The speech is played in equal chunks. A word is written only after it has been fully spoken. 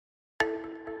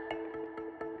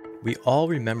We all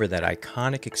remember that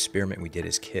iconic experiment we did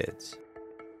as kids.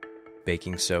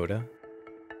 Baking soda,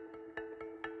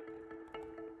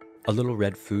 a little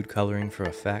red food coloring for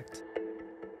effect,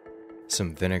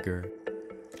 some vinegar,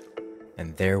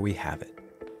 and there we have it,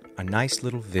 a nice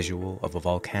little visual of a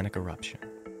volcanic eruption.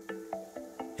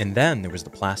 And then there was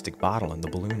the plastic bottle and the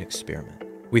balloon experiment.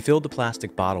 We filled the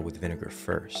plastic bottle with vinegar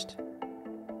first,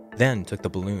 then took the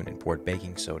balloon and poured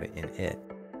baking soda in it.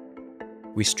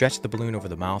 We stretched the balloon over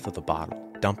the mouth of the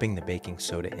bottle, dumping the baking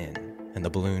soda in, and the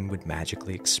balloon would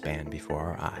magically expand before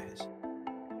our eyes.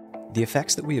 The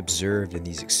effects that we observed in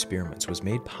these experiments was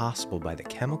made possible by the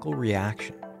chemical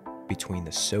reaction between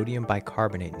the sodium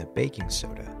bicarbonate in the baking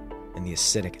soda and the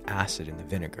acidic acid in the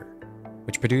vinegar,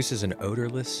 which produces an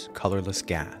odorless, colorless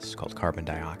gas called carbon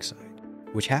dioxide,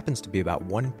 which happens to be about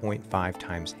 1.5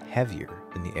 times heavier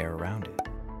than the air around it.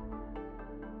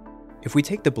 If we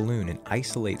take the balloon and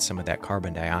isolate some of that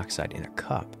carbon dioxide in a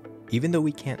cup, even though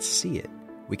we can't see it,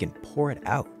 we can pour it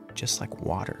out just like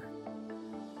water.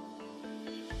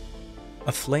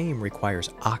 A flame requires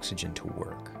oxygen to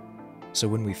work, so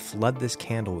when we flood this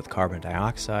candle with carbon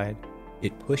dioxide,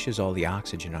 it pushes all the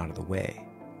oxygen out of the way,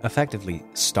 effectively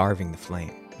starving the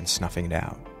flame and snuffing it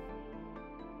out.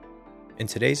 In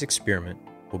today's experiment,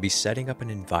 we'll be setting up an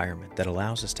environment that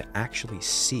allows us to actually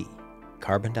see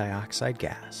carbon dioxide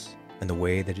gas and the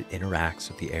way that it interacts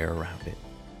with the air around it.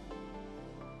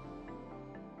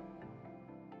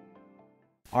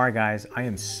 Alright guys, I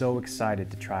am so excited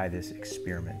to try this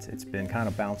experiment. It's been kind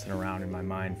of bouncing around in my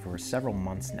mind for several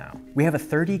months now. We have a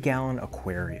 30-gallon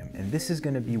aquarium, and this is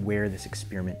going to be where this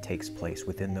experiment takes place,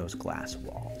 within those glass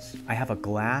walls. I have a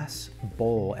glass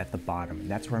bowl at the bottom,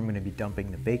 and that's where I'm going to be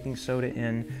dumping the baking soda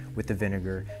in with the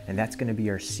vinegar, and that's going to be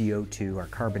our CO2, our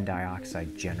carbon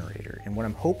dioxide generator. And what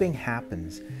I'm hoping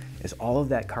happens is all of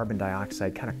that carbon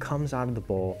dioxide kind of comes out of the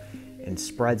bowl and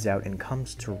spreads out and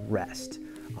comes to rest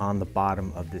on the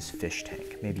bottom of this fish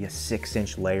tank, maybe a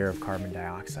 6-inch layer of carbon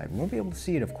dioxide. We won't be able to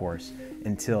see it, of course,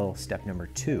 until step number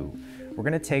 2. We're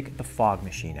gonna take the fog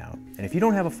machine out. And if you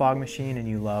don't have a fog machine and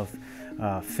you love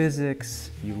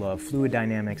physics, you love fluid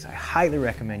dynamics, I highly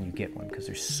recommend you get one, because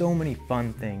there's so many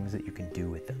fun things that you can do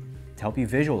with them to help you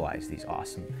visualize these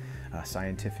awesome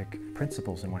scientific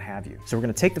principles and what have you. So we're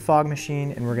gonna take the fog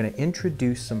machine and we're gonna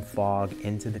introduce some fog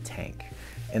into the tank.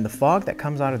 And the fog that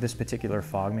comes out of this particular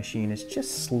fog machine is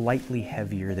just slightly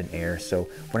heavier than air. So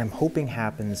what I'm hoping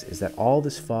happens is that all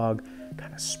this fog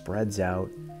kind of spreads out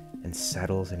and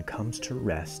settles and comes to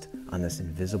rest on this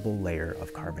invisible layer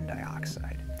of carbon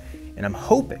dioxide. And I'm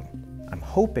hoping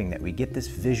that we get this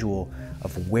visual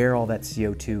of where all that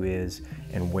CO2 is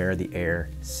and where the air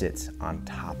sits on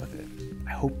top of it.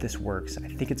 I hope this works. I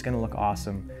think it's gonna look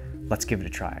awesome. Let's give it a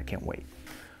try. I can't wait.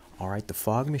 All right, the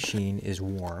fog machine is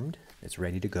warmed. It's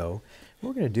ready to go. What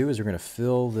we're gonna do is we're gonna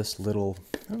fill this little,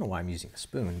 I don't know why I'm using a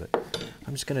spoon, but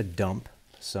I'm just gonna dump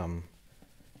some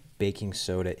baking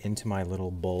soda into my little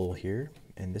bowl here.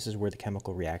 And this is where the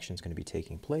chemical reaction is gonna be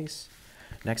taking place.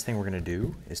 Next thing we're gonna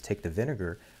do is take the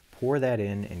vinegar, pour that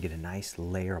in, and get a nice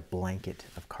layer, a blanket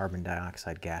of carbon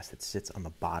dioxide gas that sits on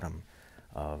the bottom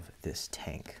of this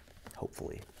tank,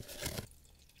 hopefully.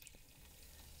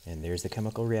 And there's the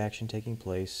chemical reaction taking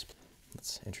place.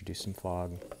 Let's introduce some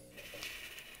fog.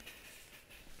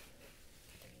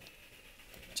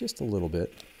 Just a little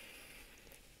bit.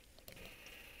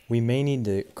 We may need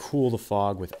to cool the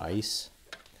fog with ice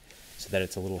so that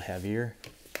it's a little heavier.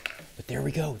 But there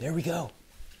we go, there we go.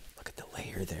 Look at the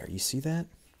layer there. You see that?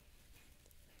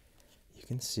 You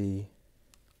can see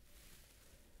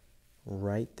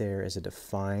right there is a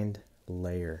defined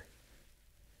layer.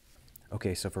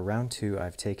 Okay, so for round 2,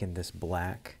 I've taken this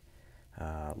black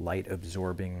light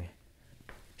absorbing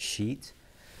sheet.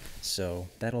 So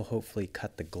that'll hopefully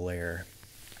cut the glare.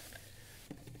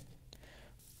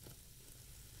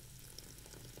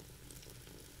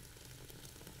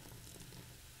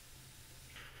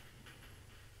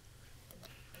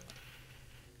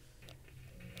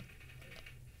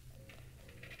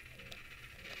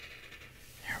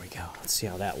 There we go. Let's see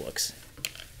how that looks.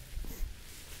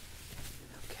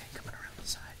 Okay, coming around the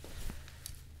side.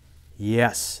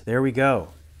 Yes, there we go.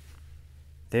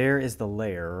 There is the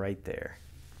layer right there.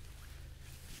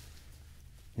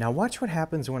 Now watch what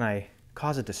happens when I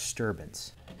cause a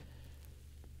disturbance.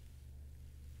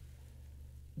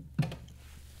 Let's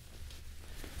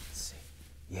see.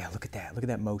 Yeah, look at that. Look at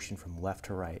that motion from left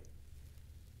to right.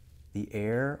 The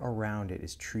air around it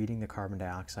is treating the carbon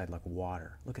dioxide like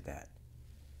water. Look at that.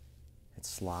 It's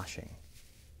sloshing.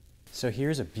 So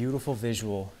here's a beautiful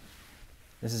visual.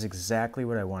 This is exactly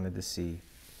what I wanted to see.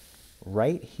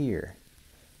 Right here,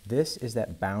 this is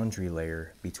that boundary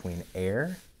layer between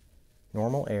air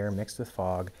normal air mixed with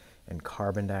fog and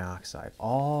carbon dioxide.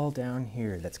 All down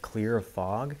here that's clear of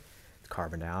fog, it's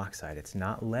carbon dioxide. It's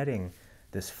not letting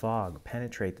this fog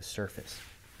penetrate the surface.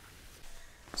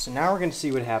 So now we're going to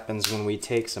see what happens when we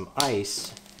take some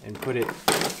ice and put it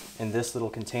in this little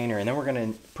container, and then we're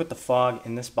going to put the fog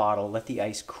in this bottle, let the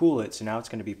ice cool it, so now it's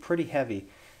going to be pretty heavy,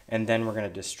 and then we're going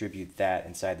to distribute that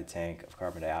inside the tank of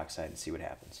carbon dioxide and see what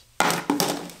happens.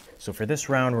 So for this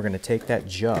round, we're going to take that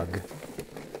jug.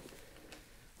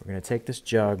 We're going to take this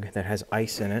jug that has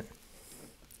ice in it,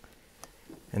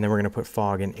 and then we're going to put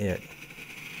fog in it.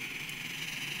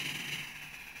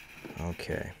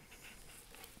 Okay.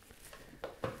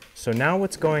 So now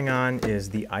what's going on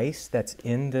is the ice that's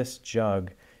in this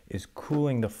jug is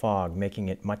cooling the fog, making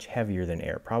it much heavier than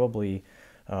air, probably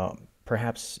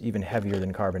perhaps even heavier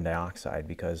than carbon dioxide,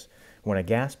 because when a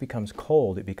gas becomes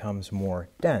cold, it becomes more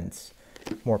dense,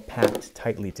 more packed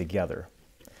tightly together.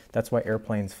 That's why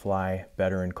airplanes fly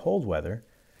better in cold weather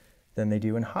than they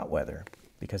do in hot weather,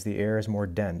 because the air is more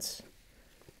dense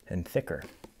and thicker.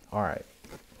 All right.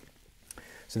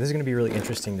 So this is going to be really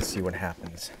interesting to see what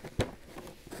happens.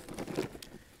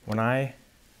 When I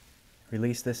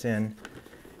release this in,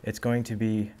 it's going to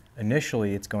be,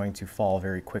 initially it's going to fall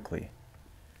very quickly,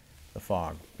 the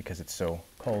fog, because it's so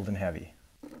cold and heavy.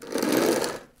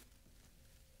 Look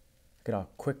at how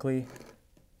quickly,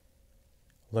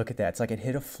 look at that, it's like it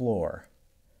hit a floor.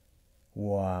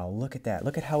 Wow, look at that.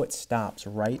 Look at how it stops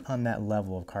right on that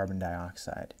level of carbon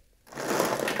dioxide.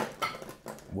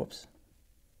 Whoops.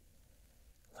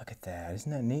 Look at that,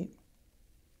 isn't that neat?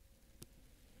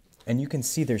 And you can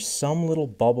see there's some little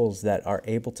bubbles that are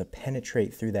able to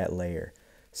penetrate through that layer.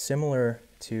 Similar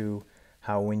to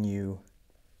how when you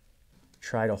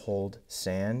try to hold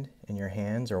sand in your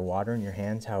hands or water in your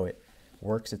hands, how it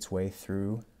works its way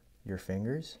through your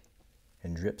fingers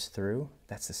and drips through.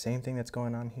 That's the same thing that's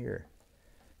going on here.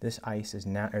 This ice is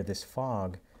now, or this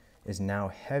fog is now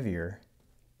heavier.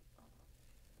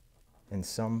 In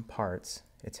some parts,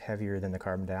 it's heavier than the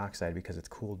carbon dioxide because it's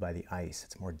cooled by the ice.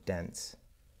 It's more dense.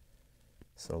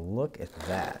 So look at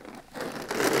that.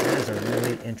 That is a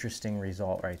really interesting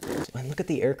result right there. And look at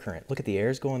the air current. Look at the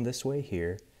air's going this way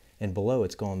here, and below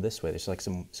it's going this way. There's like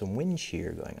some wind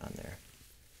shear going on there.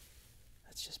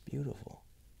 That's just beautiful.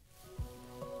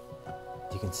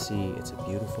 You can see it's a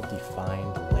beautiful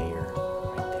defined layer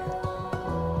right there.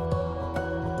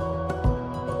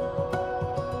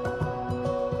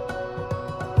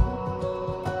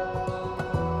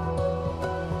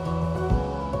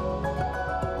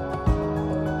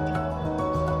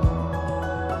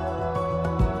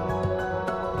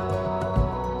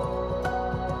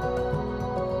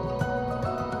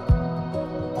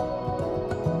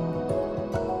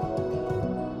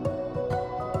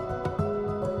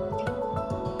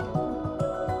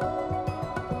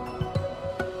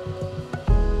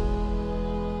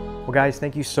 Well guys,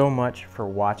 thank you so much for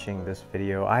watching this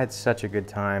video. I had such a good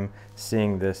time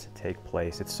seeing this take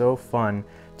place. It's so fun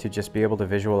to just be able to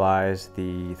visualize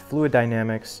the fluid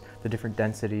dynamics, the different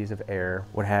densities of air,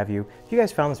 what have you. If you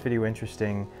guys found this video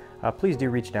interesting, please do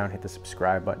reach down, hit the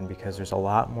subscribe button, because there's a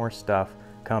lot more stuff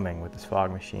coming with this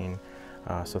fog machine.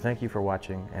 So thank you for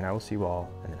watching, and I will see you all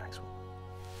in the next one.